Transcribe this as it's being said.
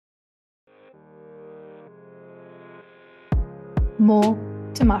More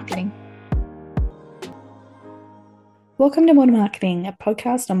to Marketing. Welcome to More to Marketing, a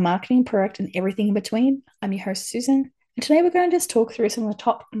podcast on marketing, product, and everything in between. I'm your host, Susan, and today we're going to just talk through some of the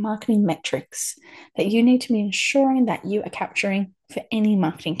top marketing metrics that you need to be ensuring that you are capturing for any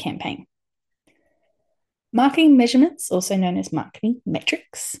marketing campaign. Marketing measurements, also known as marketing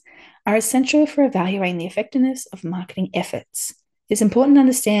metrics, are essential for evaluating the effectiveness of marketing efforts. It's important to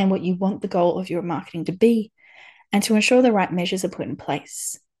understand what you want the goal of your marketing to be and to ensure the right measures are put in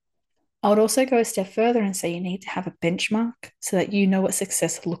place. I would also go a step further and say you need to have a benchmark so that you know what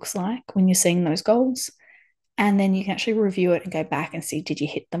success looks like when you're seeing those goals. And then you can actually review it and go back and see, did you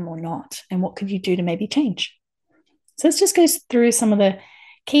hit them or not? And what could you do to maybe change? So let's just go through some of the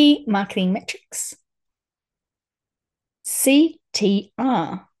key marketing metrics.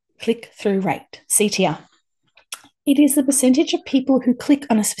 CTR, click-through rate, CTR. It is the percentage of people who click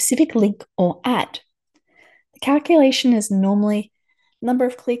on a specific link or ad. The calculation is normally number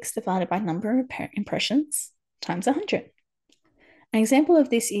of clicks divided by number of impressions times 100. An example of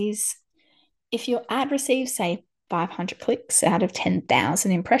this is if your ad receives, say, 500 clicks out of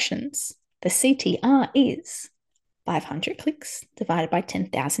 10,000 impressions, the CTR is 500 clicks divided by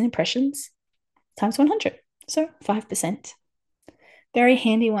 10,000 impressions times 100, so 5%. Very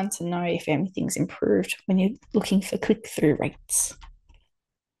handy one to know if anything's improved when you're looking for click-through rates.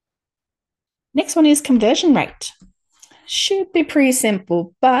 Next one is conversion rate. Should be pretty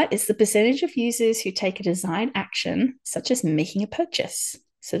simple, but it's the percentage of users who take a desired action, such as making a purchase.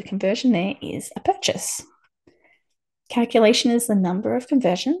 So the conversion there is a purchase. Calculation is the number of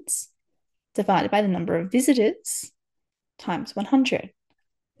conversions divided by the number of visitors times 100.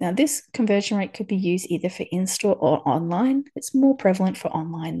 Now, this conversion rate could be used either for in-store or online. It's more prevalent for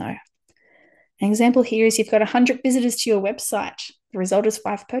online, though. An example here is you've got 100 visitors to your website. The result is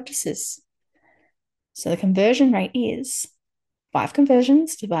 5 purchases. So the conversion rate is 5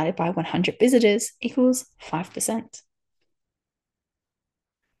 conversions divided by 100 visitors equals 5%.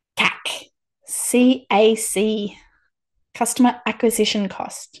 CAC, CAC, customer acquisition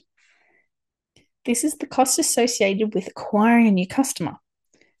cost. This is the cost associated with acquiring a new customer.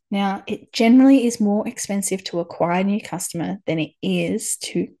 Now, it generally is more expensive to acquire a new customer than it is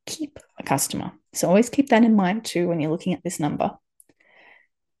to keep a customer. So always keep that in mind too when you're looking at this number.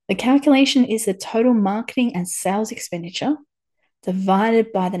 The calculation is the total marketing and sales expenditure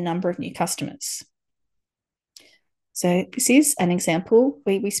divided by the number of new customers. So this is an example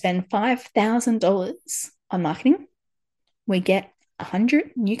where we spend $5,000 on marketing. We get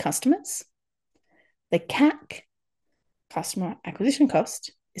 100 new customers. The CAC, customer acquisition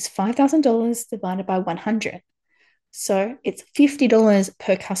cost, is $5,000 divided by 100. So it's $50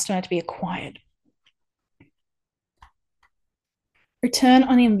 per customer to be acquired. Return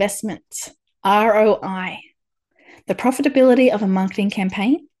on investment, ROI, the profitability of a marketing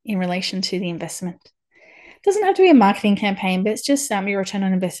campaign in relation to the investment. It doesn't have to be a marketing campaign, but it's just your return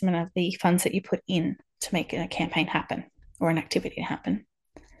on investment of the funds that you put in to make a campaign happen or an activity happen.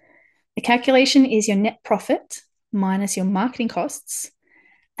 The calculation is your net profit minus your marketing costs,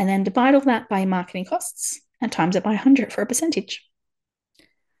 and then divide all that by marketing costs and times it by 100 for a percentage.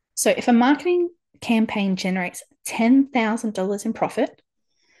 So if a marketing campaign generates $10,000 in profit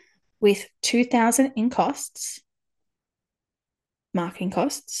with $2,000 in costs, marketing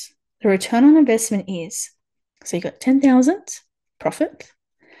costs, the return on investment is, so you got 10,000 profit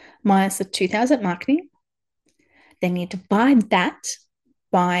minus the 2,000 marketing, then you divide that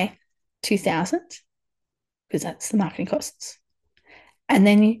by 2,000 because that's the marketing costs, and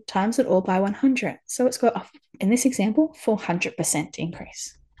then you times it all by 100. So it's got, in this example, 400%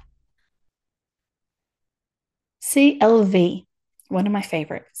 increase. CLV, one of my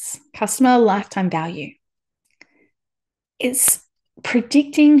favorites, customer lifetime value. It's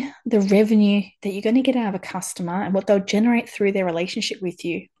predicting the revenue that you're going to get out of a customer and what they'll generate through their relationship with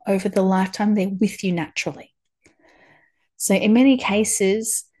you over the lifetime they're with you naturally. So in many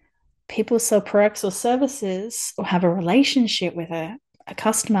cases, people sell products or services or have a relationship with a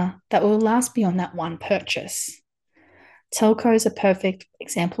customer that will last beyond that one purchase. Telco is a perfect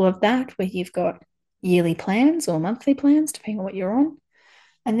example of that, where you've got yearly plans or monthly plans, depending on what you're on.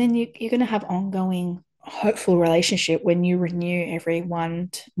 And then you're going to have ongoing, hopeful relationship when you renew every 1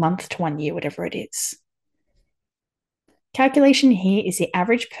 month to 1 year, whatever it is. Calculation here is the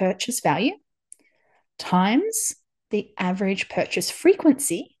average purchase value times the average purchase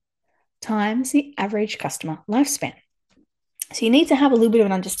frequency times the average customer lifespan. So you need to have a little bit of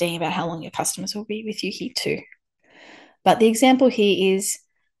an understanding about how long your customers will be with you here too. But the example here is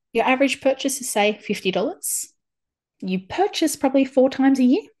your average purchase is, say, $50. You purchase probably 4 times a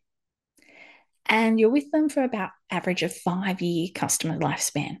year. and you're with them for about average of 5-year customer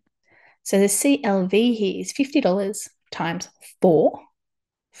lifespan. So the CLV here is $50 times 4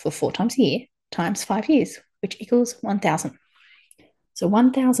 for 4 times a year times 5 years, which equals 1,000. So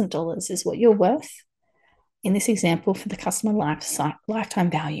 $1,000 is what you're worth in this example for the customer lifetime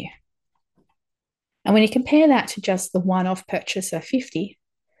value. And when you compare that to just the one-off purchase of 50,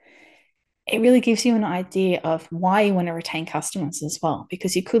 it really gives you an idea of why you want to retain customers as well,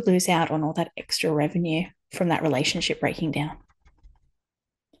 because you could lose out on all that extra revenue from that relationship breaking down.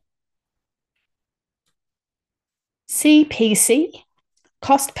 CPC,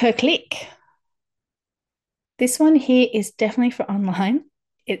 cost per click. This one here is definitely for online.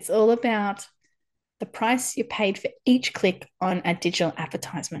 It's all about the price you paid for each click on a digital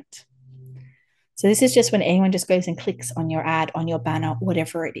advertisement. So this is just when anyone just goes and clicks on your ad, on your banner,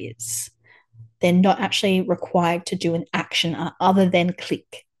 whatever it is. They're not actually required to do an action other than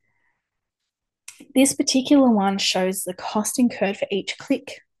click. This particular one shows the cost incurred for each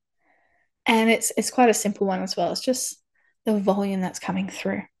click. And it's quite a simple one as well. It's just the volume that's coming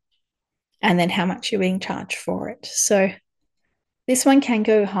through and then how much you're being charged for it. So this one can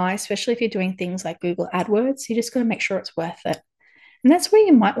go high, especially if you're doing things like Google AdWords. You just got to make sure it's worth it. And that's where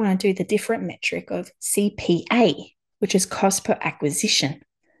you might want to do the different metric of CPA, which is cost per acquisition.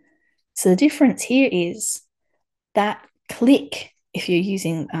 So the difference here is that click, if you're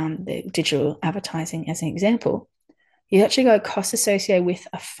using the digital advertising as an example, you actually go cost associated with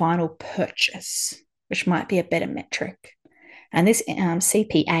a final purchase, which might be a better metric. And this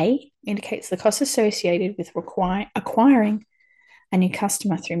CPA indicates the cost associated with acquiring a new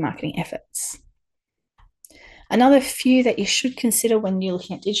customer through marketing efforts. Another few that you should consider when you're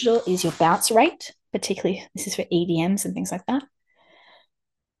looking at digital is your bounce rate, particularly this is for EDMs and things like that,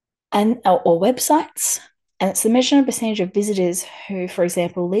 and or websites. And it's the measurement percentage of visitors who, for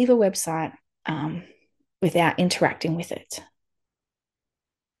example, leave a website without interacting with it.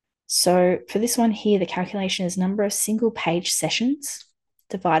 So for this one here, the calculation is number of single page sessions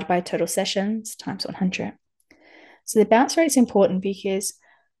divided by total sessions times 100. So the bounce rate is important because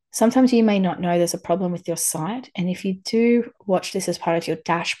sometimes you may not know there's a problem with your site. And if you do watch this as part of your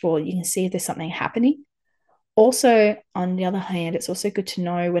dashboard, you can see if there's something happening. Also, on the other hand, it's also good to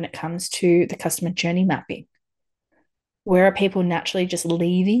know when it comes to the customer journey mapping. Where are people naturally just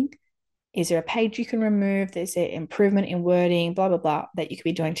leaving? Is there a page you can remove? There's an improvement in wording, blah, blah, blah, that you could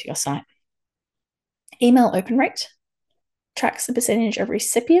be doing to your site. Email open rate tracks the percentage of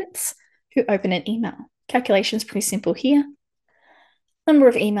recipients who open an email. Calculation is pretty simple here. Number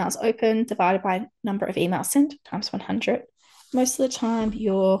of emails open divided by number of emails sent times 100. Most of the time,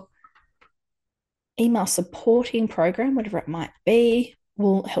 your email supporting program, whatever it might be,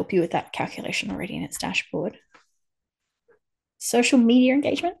 will help you with that calculation already in its dashboard. Social media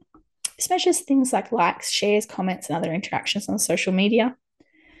engagement. This measures things like likes, shares, comments, and other interactions on social media.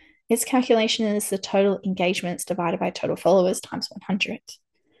 Its calculation is the total engagements divided by total followers times 100.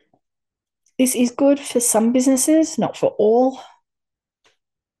 This is good for some businesses, not for all.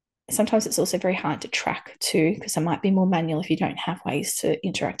 Sometimes it's also very hard to track too, because it might be more manual if you don't have ways to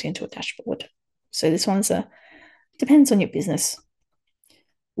interact into a dashboard. So this one's depends on your business.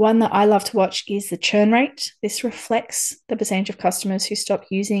 One that I love to watch is the churn rate. This reflects the percentage of customers who stop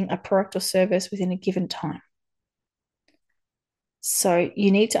using a product or service within a given time. So you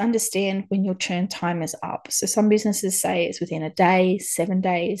need to understand when your churn time is up. So some businesses say it's within a day, 7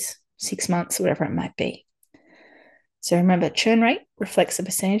 days, 6 months, whatever it might be. So remember, churn rate reflects the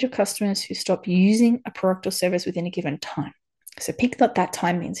percentage of customers who stop using a product or service within a given time. So pick what that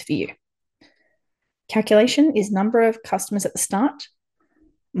time means for you. Calculation is number of customers at the start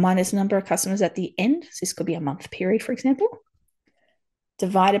minus number of customers at the end. So this could be a month period, for example,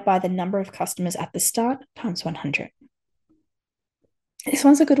 divided by the number of customers at the start times 100. This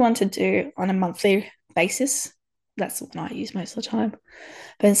one's a good one to do on a monthly basis. That's the one I use most of the time.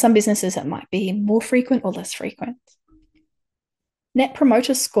 But in some businesses, it might be more frequent or less frequent. Net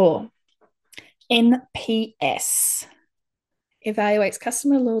Promoter Score, NPS, evaluates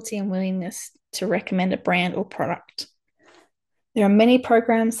customer loyalty and willingness to recommend a brand or product. There are many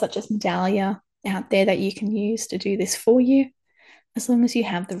programs such as Medallia out there that you can use to do this for you, as long as you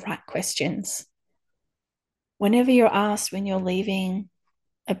have the right questions. Whenever you're asked when you're leaving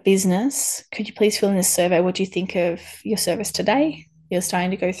a business, could you please fill in this survey? What do you think of your service today? You're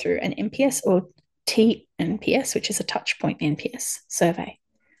starting to go through an NPS or TNPS, which is a touch point NPS survey.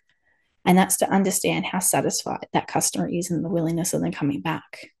 And that's to understand how satisfied that customer is and the willingness of them coming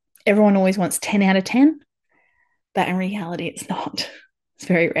back. Everyone always wants 10 out of 10, but in reality, it's not. It's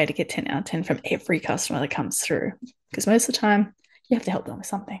very rare to get 10 out of 10 from every customer that comes through, because most of the time you have to help them with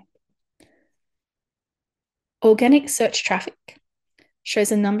something. Organic search traffic shows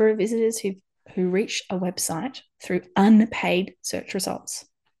the number of visitors who reach a website through unpaid search results.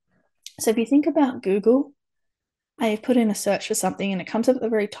 So if you think about Google, I put in a search for something and it comes up at the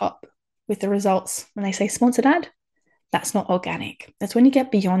very top with the results when they say sponsored ad. That's not organic. That's when you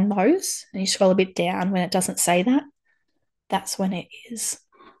get beyond those and you scroll a bit down when it doesn't say that. That's when it is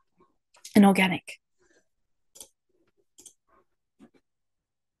an organic.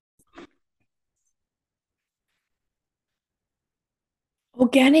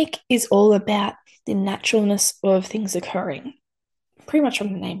 Organic is all about the naturalness of things occurring, pretty much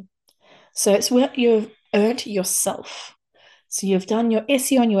from the name. So it's what you've earned yourself. So you've done your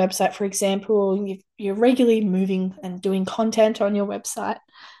SEO on your website, for example, you're regularly moving and doing content on your website,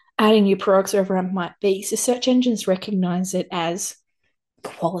 adding new products, wherever it might be. So search engines recognize it as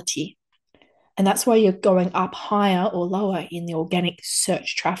quality. And that's why you're going up higher or lower in the organic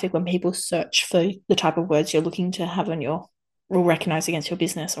search traffic when people search for the type of words you're looking to have on your or recognize against your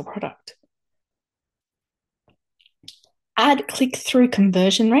business or product. Ad click-through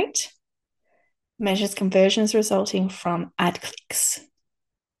conversion rate measures conversions resulting from ad clicks.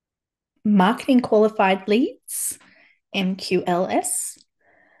 Marketing qualified leads, MQLs,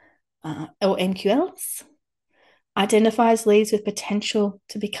 or MQLs, identifies leads with potential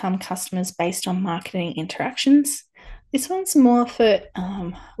to become customers based on marketing interactions. This one's more for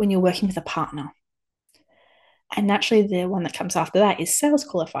when you're working with a partner. And naturally, the one that comes after that is sales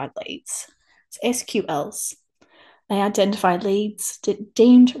qualified leads. It's SQLs. They identify leads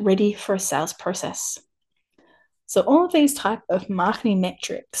deemed ready for a sales process. So all of these type of marketing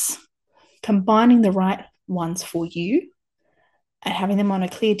metrics, combining the right ones for you and having them on a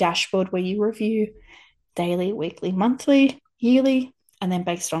clear dashboard where you review daily, weekly, monthly, yearly, and then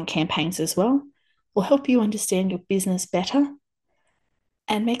based on campaigns as well, will help you understand your business better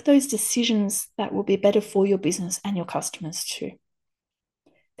and make those decisions that will be better for your business and your customers too.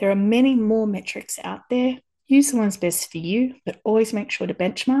 There are many more metrics out there. Use the ones best for you, but always make sure to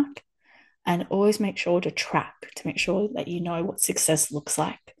benchmark and always make sure to track to make sure that you know what success looks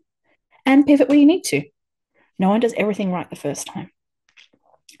like. And pivot where you need to. No one does everything right the first time.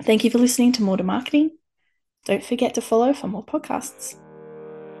 Thank you for listening to More to Marketing. Don't forget to follow for more podcasts.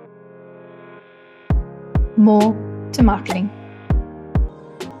 More to Marketing.